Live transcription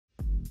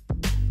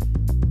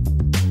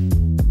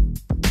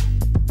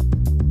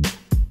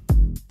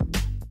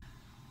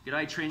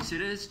G'day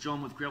trendsetters,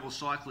 John with Gravel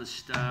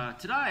Cyclist.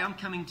 Today I'm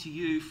coming to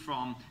you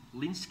from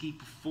Lynskey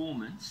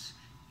Performance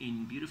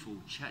in beautiful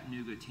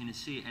Chattanooga,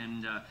 Tennessee,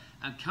 and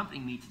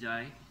accompanying me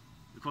today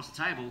across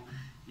the table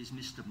is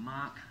Mr.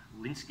 Mark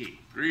Lynskey.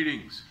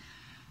 Greetings.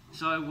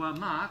 So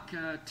Mark,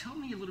 tell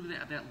me a little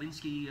bit about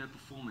Lynskey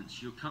Performance.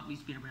 Your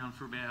company's been around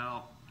for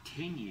about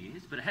 10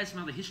 years, but it has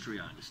some other history,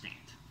 I understand.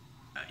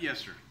 Yes,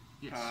 sir.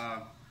 Yes.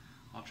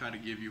 I'll try to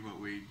give you what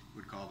we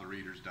would call the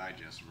Reader's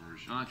Digest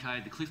version. Okay,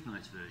 the Cliff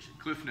Notes version.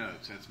 Cliff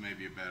Notes, that's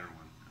maybe a better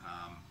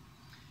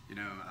one.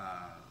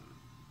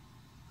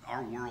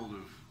 Our world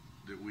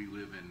that we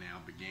live in now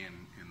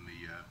began in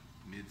the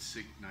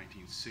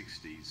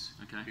mid-1960s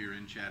here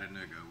in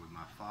Chattanooga with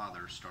my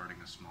father starting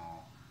a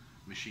small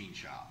machine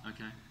shop.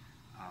 Okay.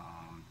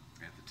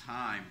 At the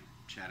time,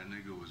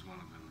 Chattanooga was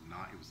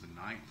it was the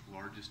 9th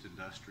largest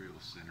industrial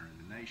center in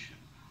the nation.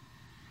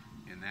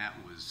 And that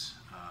was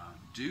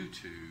due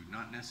to,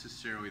 not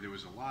necessarily, there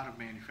was a lot of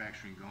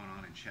manufacturing going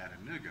on in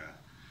Chattanooga,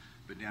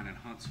 but down in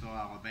Huntsville,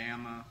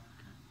 Alabama,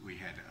 we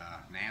had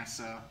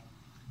NASA,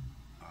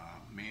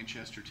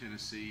 Manchester,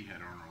 Tennessee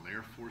had Arnold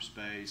Air Force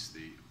Base,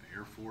 the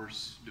Air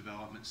Force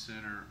Development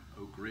Center,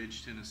 Oak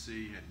Ridge,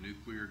 Tennessee had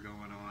nuclear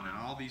going on, and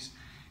all these,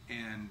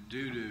 and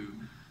due to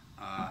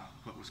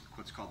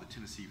what's called the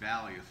Tennessee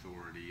Valley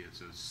Authority,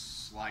 it's a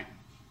slight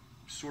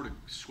sort of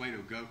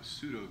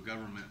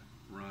pseudo-government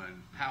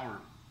run power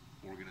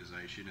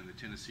organization in the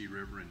Tennessee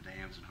River and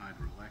dams and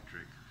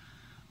hydroelectric.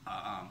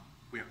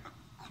 We have a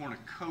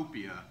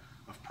cornucopia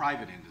of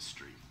private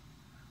industry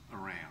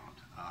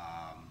around.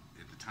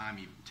 At the time,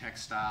 even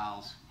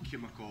textiles,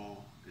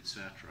 chemical,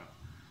 etc.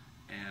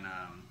 And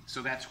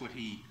so that's what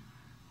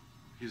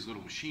his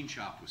little machine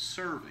shop was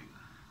serving.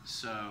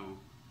 So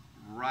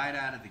right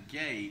out of the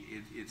gate,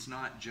 it's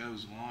not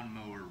Joe's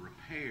lawnmower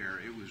repair.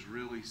 It was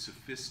really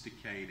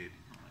sophisticated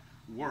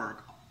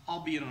work,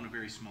 albeit on a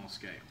very small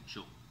scale.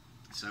 Sure.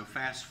 So let's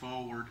fast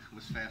forward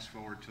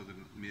to the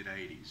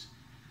mid-80s.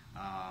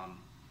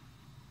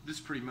 This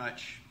pretty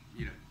much,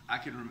 I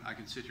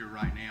can sit here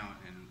right now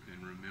and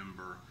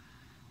remember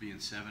being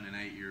 7 and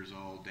 8 years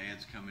old,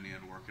 Dad's coming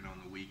in, working on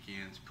the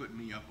weekends, putting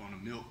me up on a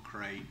milk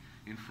crate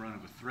in front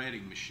of a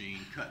threading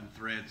machine, cutting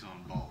threads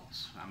on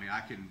bolts. I mean, I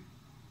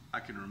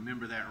can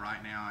remember that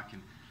right now.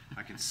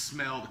 I can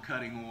smell the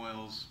cutting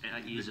oils.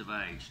 At years of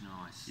age,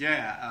 nice.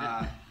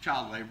 Yeah,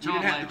 child labor.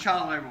 The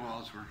child labor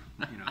laws were,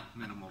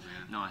 minimal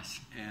then. Nice.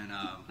 And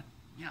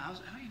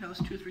it's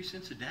 2 or 3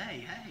 cents a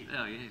day. Hey.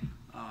 Oh yeah.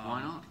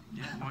 Why not?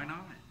 Yeah, why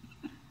not?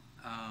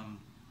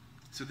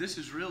 So this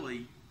is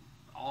really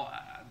all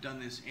I've done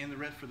this, and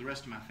for the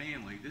rest of my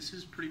family. This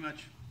is pretty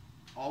much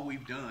all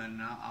we've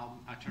done.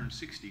 I turned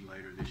 60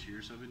 later this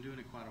year, so I've been doing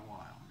it quite a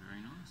while.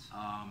 Very nice.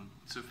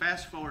 So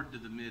fast forward to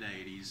the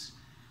mid-80s.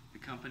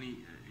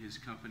 His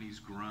company's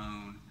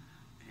grown,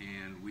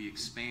 and we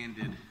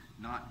expanded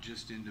not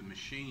just into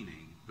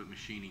machining, but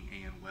machining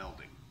and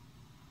welding.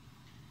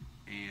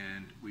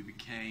 And we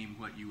became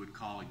what you would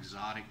call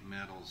exotic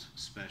metals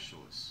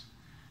specialists.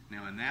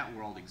 Now, in that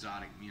world,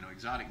 exotic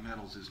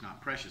metals is not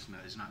precious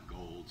metals, it's not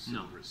gold,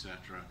 silver,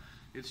 etc.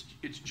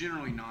 It's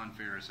generally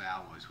non-ferrous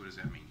alloys. What does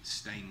that mean?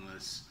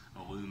 Stainless,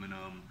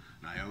 aluminum,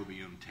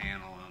 niobium,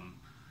 tantalum,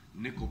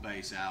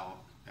 nickel-based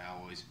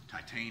alloys,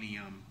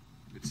 titanium,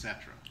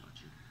 etc.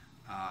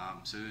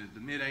 So the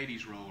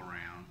mid-80s roll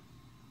around.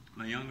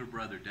 My younger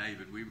brother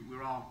David, we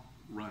were all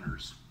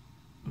runners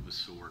of a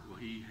sort. Well,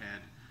 he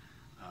had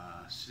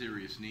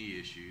serious knee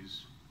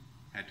issues,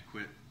 had to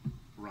quit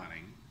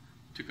running,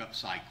 took up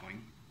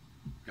cycling,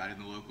 got in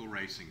the local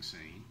racing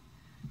scene.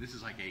 This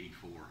is like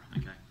 '84.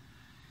 Okay.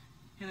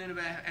 And then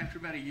after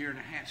about a year and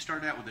a half,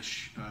 started out with a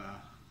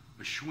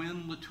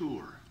Schwinn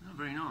Latour. Oh,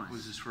 very nice.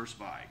 Was his first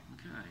bike.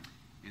 Okay.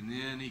 And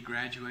then he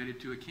graduated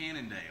to a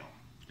Cannondale.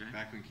 Okay.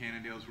 Back when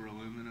Cannondales were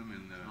aluminum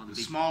and the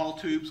big small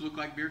tubes look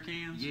like beer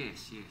cans.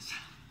 Yes, yes.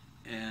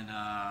 And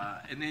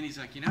then he's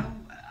like, I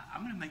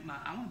want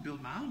to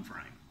build my own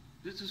frame.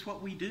 This is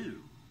what we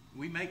do.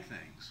 We make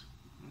things,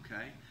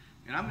 okay?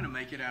 And I'm going to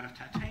make it out of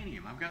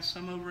titanium. I've got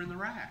some over in the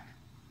rack.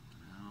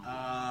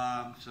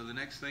 Oh. So the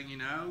next thing you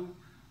know,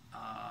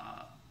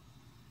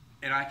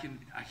 and I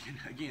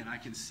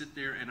can sit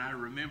there, and I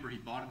remember he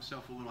bought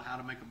himself a little How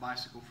to Make a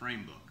Bicycle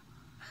frame book.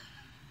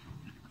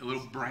 A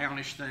little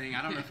brownish thing.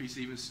 I don't know if he's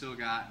even still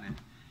gotten it.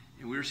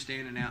 And we were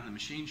standing out in the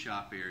machine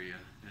shop area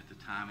at the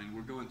time, and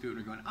we're going through it,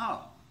 and we're going,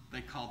 oh, they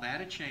call that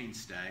a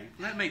chainstay.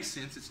 Well, that makes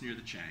sense. It's near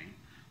the chain.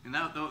 And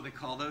they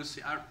call those,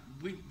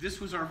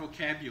 this was our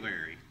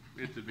vocabulary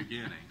at the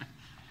beginning.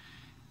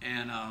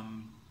 And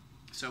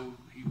so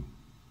he's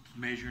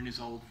measuring his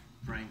old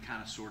frame,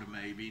 kind of, sort of,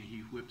 maybe, and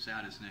he whips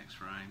out his next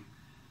frame.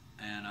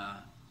 And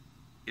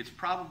it's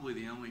probably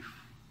the only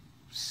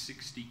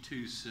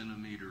 62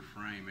 centimeter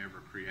frame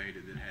ever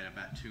created that had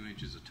about 2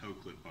 inches of toe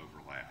clip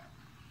overlap.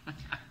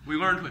 We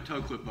learned what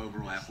toe clip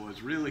overlap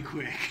was really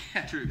quick.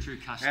 True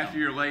custom. After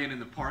you're laying in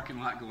the parking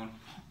lot going,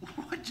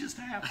 what just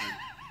happened?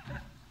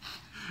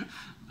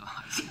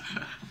 Nice.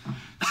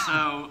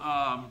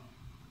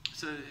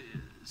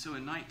 So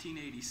in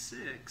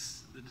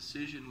 1986, the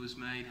decision was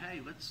made,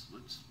 hey, let's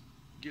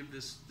give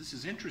this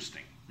is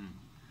interesting.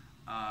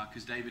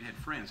 Because David had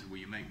friends. Will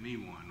you make me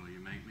one? Will you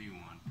make me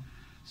one?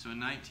 So in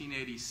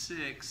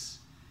 1986,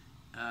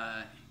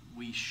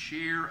 we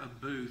share a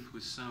booth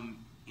with some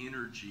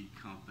energy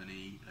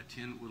company, a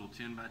little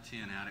 10 by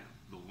 10 out at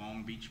the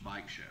Long Beach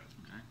Bike Show,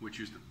 which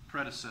is the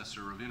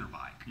predecessor of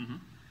Interbike.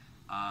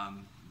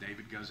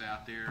 David goes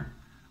out there,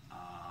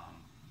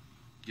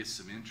 gets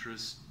some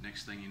interest.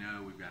 Next thing you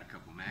know, we've got a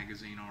couple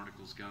magazine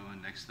articles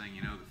going. Next thing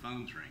you know, the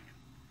phone's ringing.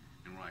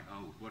 And we're like,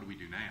 oh, what do we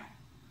do now?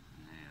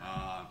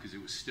 Because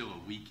it was still a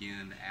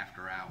weekend,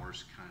 after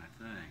hours kind of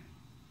thing.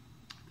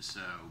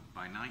 So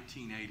by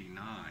 1989,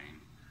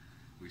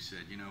 we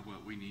said, you know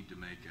what, we need to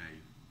make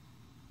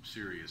a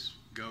serious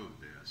go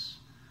of this.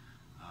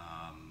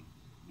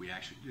 We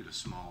actually did a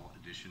small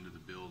addition to the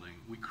building.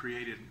 We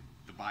created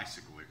the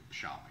bicycle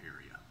shop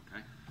area.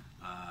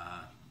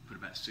 Put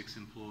about 6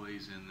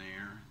 employees in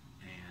there,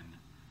 and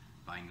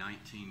by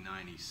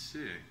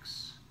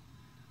 1996,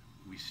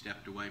 we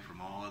stepped away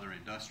from all other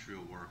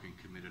industrial work and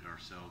committed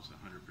ourselves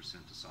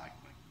 100% to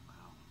cycling.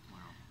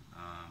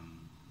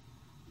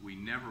 We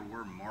never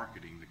were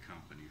marketing the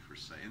company for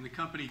say, and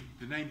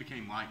the name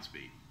became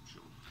Lightspeed.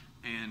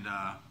 And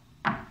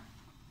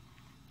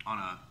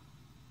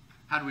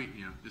how do we,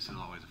 this is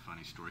always a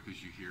funny story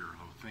because you hear,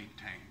 think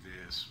tank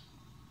this,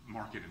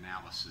 market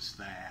analysis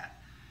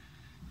that.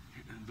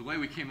 The way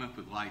we came up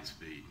with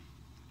Lightspeed,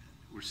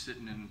 we're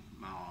sitting in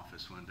my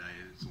office one day,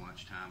 it's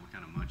lunchtime, we're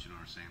kind of munching on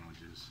our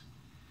sandwiches.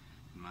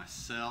 And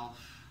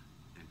myself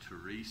and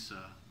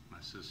Teresa,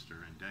 my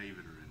sister, and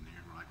David are in there,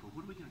 and we're like, well,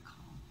 what are we going to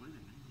call it? What are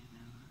they name it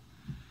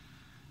now?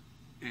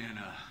 And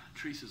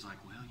Teresa's like,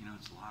 well,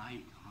 it's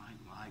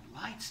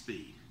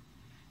Lightspeed.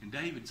 And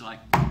David's like,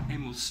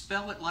 and we'll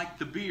spell it like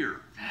the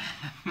beer.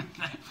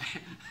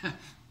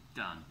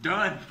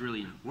 Done.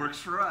 Brilliant. Works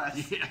for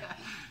us. Yeah.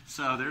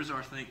 So there's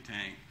our think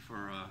tank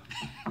for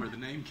where the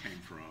name came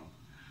from.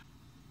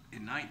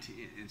 And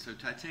so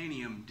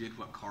titanium did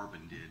what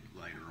carbon did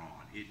later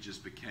on. It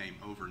just became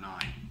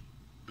overnight,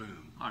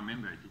 boom. I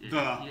remember it.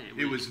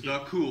 It was the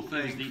cool thing.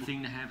 It was the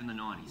thing to have in the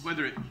 90s.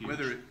 Whether it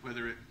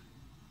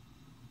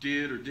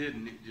did or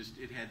didn't,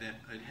 it had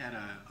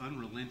an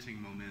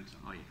unrelenting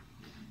momentum. Oh yeah.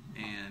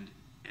 And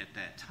at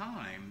that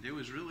time, there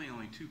was really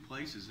only 2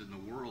 places in the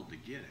world to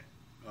get it,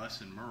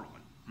 us and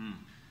Merlin.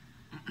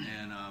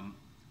 And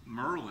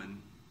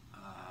Merlin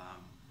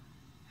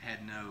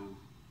had no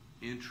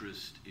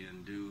interest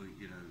in doing,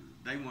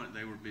 they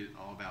were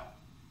all about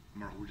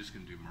Merlin. We're just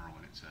going to do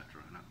Merlin,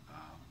 etc.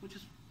 Which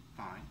is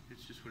fine.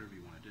 It's just whatever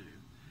you want to do.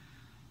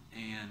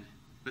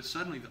 But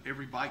suddenly,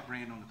 every bike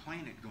brand on the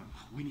planet going,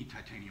 we need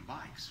titanium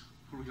bikes.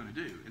 What are we going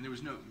to do? And there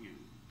was no,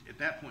 at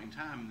that point in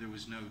time, there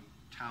was no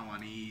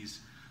Taiwanese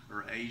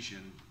or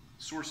Asian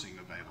sourcing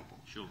available.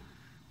 Sure.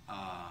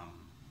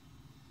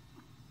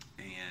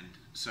 And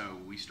so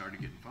we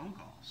started getting phone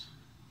calls.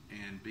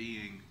 And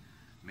being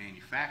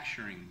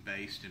manufacturing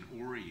based and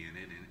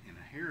oriented in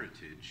a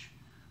heritage,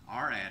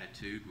 our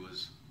attitude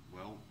was,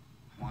 well,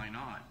 why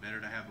not? Better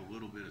to have a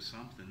little bit of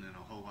something than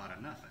a whole lot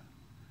of nothing.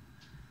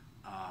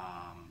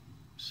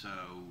 So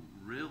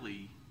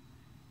really,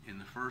 in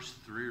the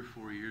first 3 or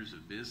 4 years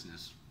of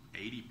business,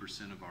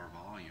 80% of our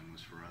volume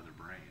was for other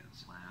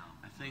brands. Wow.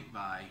 I think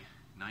by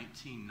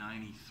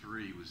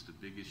 1993 was the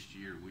biggest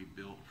year. We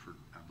built for,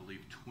 I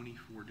believe,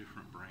 24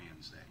 different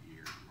brands that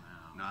year.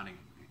 Wow.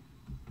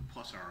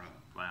 Plus our own.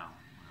 Wow.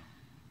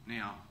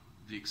 Now,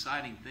 the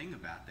exciting thing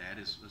about that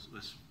is,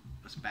 let's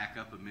back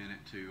up a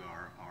minute to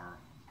our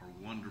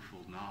wonderful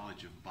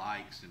knowledge of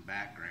bikes and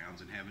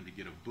backgrounds and having to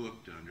get a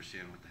book to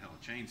understand what the hell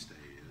a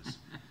chainstay is.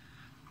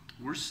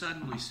 We're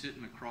suddenly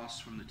sitting across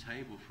from the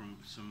table from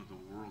some of the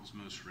world's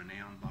most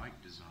renowned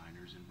bike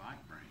designers and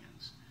bike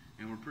brands,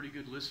 and we're pretty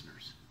good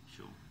listeners.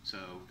 Sure.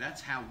 So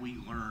that's how we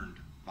learned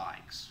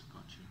bikes.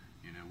 Gotcha.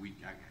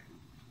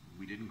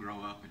 We didn't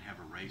grow up and have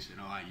a race.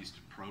 I used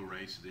to pro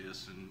race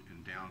this and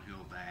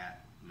downhill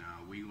that.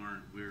 No, we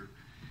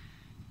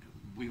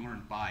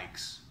learned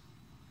bikes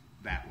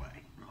that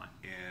way. Right.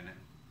 And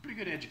pretty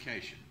good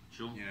education.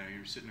 Sure.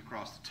 You're sitting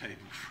across the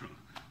table from,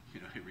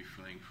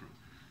 everything from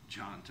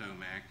John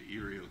Tomac to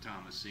Irio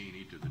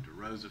Tomasini to the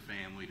DeRosa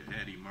family to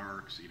Eddie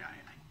Merckx.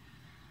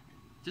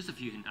 Just a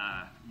few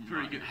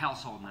pretty good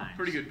household names.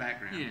 Pretty good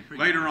background. Yeah,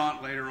 later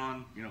on,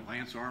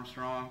 Lance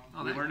Armstrong.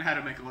 Oh, we learned how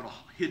to make a little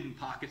hidden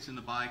pockets in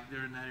the bike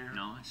there in that area.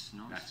 Nice.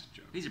 That's a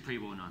joke. He's a pretty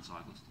well-known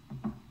cyclist.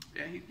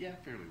 Yeah,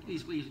 fairly well.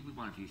 He's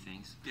won a few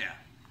things. Yeah.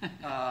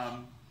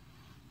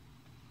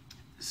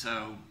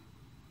 So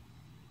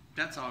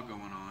that's all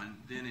going on.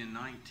 Then in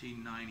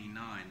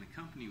 1999, the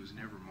company was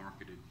never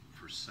marketed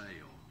for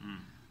sale.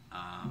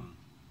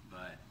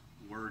 But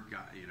word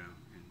got, and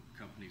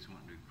companies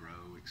wanting to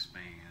grow,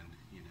 expand,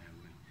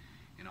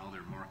 and all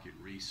their market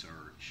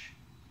research,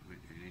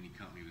 and any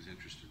company was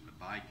interested in the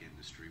bike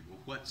industry. Well,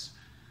 what's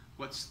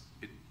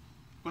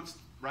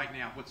right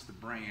now? What's the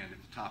brand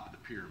at the top of the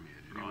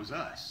pyramid? And Right. It was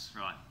us.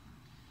 Right.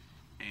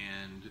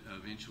 And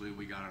eventually,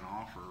 we got an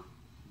offer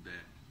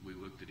that we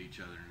looked at each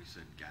other and we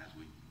said, "Guys,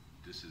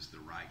 this is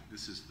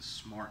the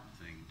smart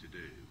thing to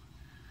do."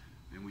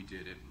 then we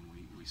did it,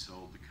 and we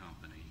sold the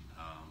company.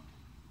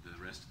 The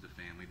rest of the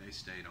family, they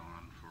stayed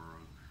on for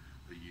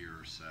a year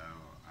or so.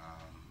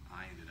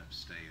 I ended up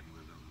staying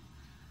with them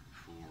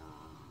for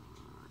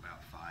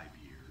about 5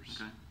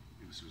 years. Okay.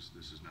 This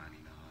was 99.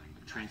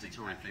 A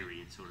transitory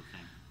period sort of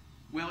thing.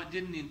 Well, it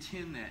didn't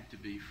intend that to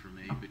be for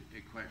me, but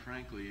quite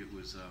frankly, it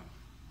was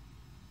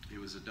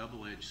a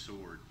double-edged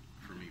sword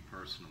for me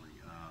personally.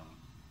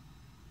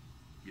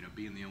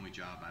 Being the only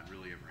job I'd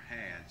really ever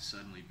had,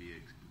 suddenly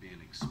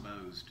being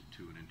exposed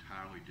to an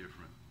entirely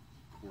different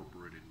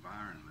corporate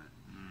environment.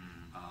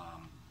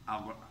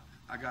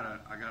 I got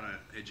a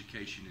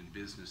education in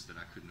business that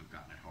I couldn't have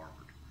gotten at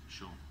Harvard.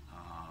 Sure.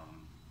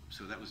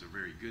 So that was a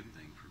very good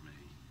thing for me.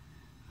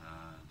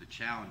 The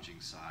challenging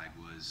side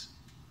was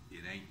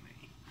it ain't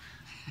me.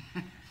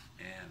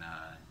 And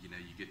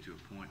you get to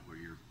a point where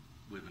you're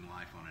living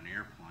life on an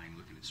airplane,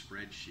 looking at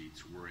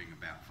spreadsheets, worrying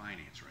about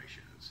finance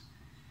ratios.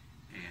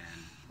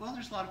 And well,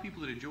 there's a lot of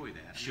people that enjoy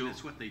that. Sure.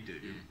 That's what they do.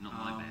 Yeah, not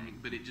my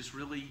bag. But it just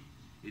really,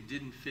 it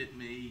didn't fit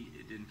me.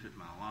 It didn't fit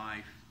my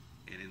life.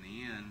 And in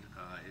the end,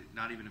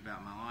 not even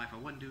about my life, I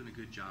wasn't doing a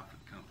good job for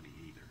the company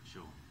either.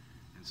 Sure.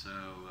 And so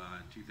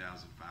in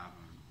 2005, I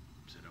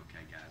said,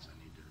 okay, guys, I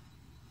need to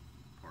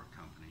part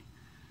company.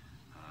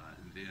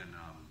 And then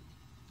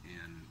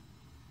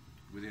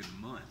within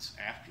months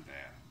after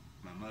that,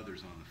 my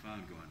mother's on the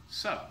phone going,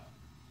 so,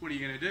 what are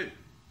you going to do?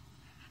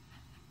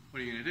 What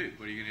are you going to do?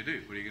 What are you going to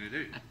do? What are you going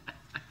to do?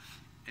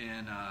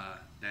 And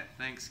that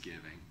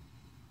Thanksgiving,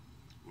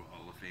 we're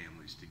all the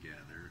families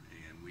together,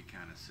 and we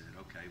kind of said,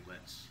 okay,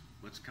 let's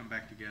come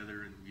back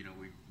together, and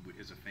we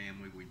as a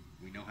family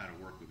we know how to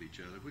work with each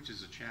other, which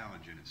is a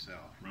challenge in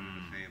itself. Running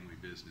a family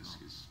business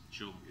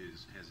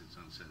has its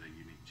own set of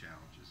unique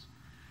challenges.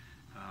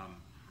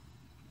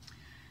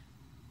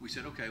 We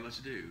said, okay, let's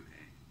do,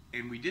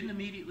 and we didn't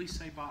immediately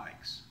say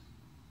bikes.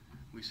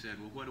 We said,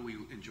 well, what do we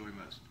enjoy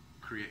most?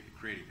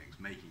 Creating things,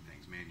 making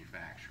things,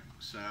 manufacturing.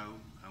 So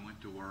I went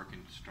to work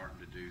and started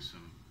to do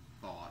some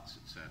thoughts,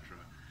 etc.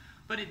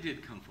 But it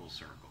did come full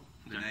circle.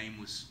 The name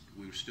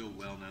we were still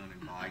well known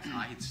in bikes.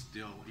 I had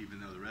still,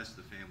 even though the rest of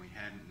the family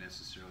hadn't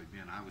necessarily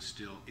been, I was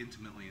still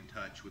intimately in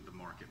touch with the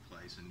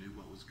marketplace and knew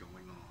what was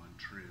going on,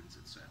 trends,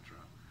 etc.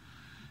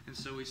 And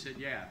so we said,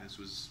 yeah, this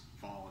was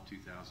fall of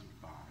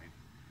 2005.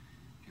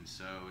 And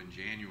so in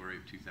January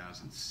of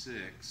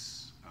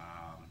 2006,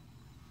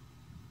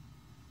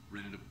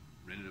 rented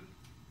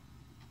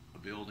a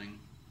building.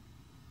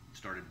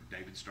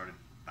 David started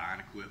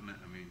buying equipment.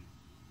 I mean,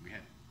 we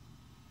had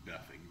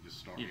nothing. Just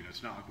started. Yeah.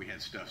 It's not like we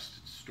had stuff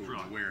stored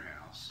in the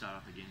warehouse. Start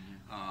up again.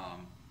 Yeah.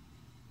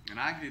 And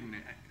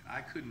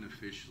I couldn't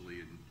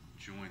officially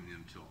join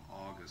them till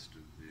August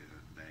of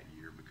that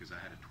year because I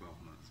had a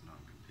 12-month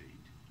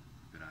non-compete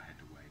that I had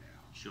to wait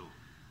out. Sure.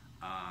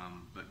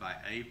 But by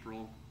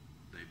April,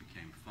 they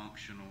became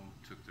functional,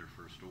 took their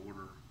first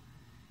order,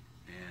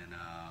 and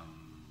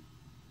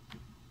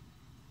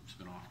it's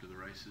been off to the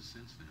races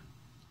since then.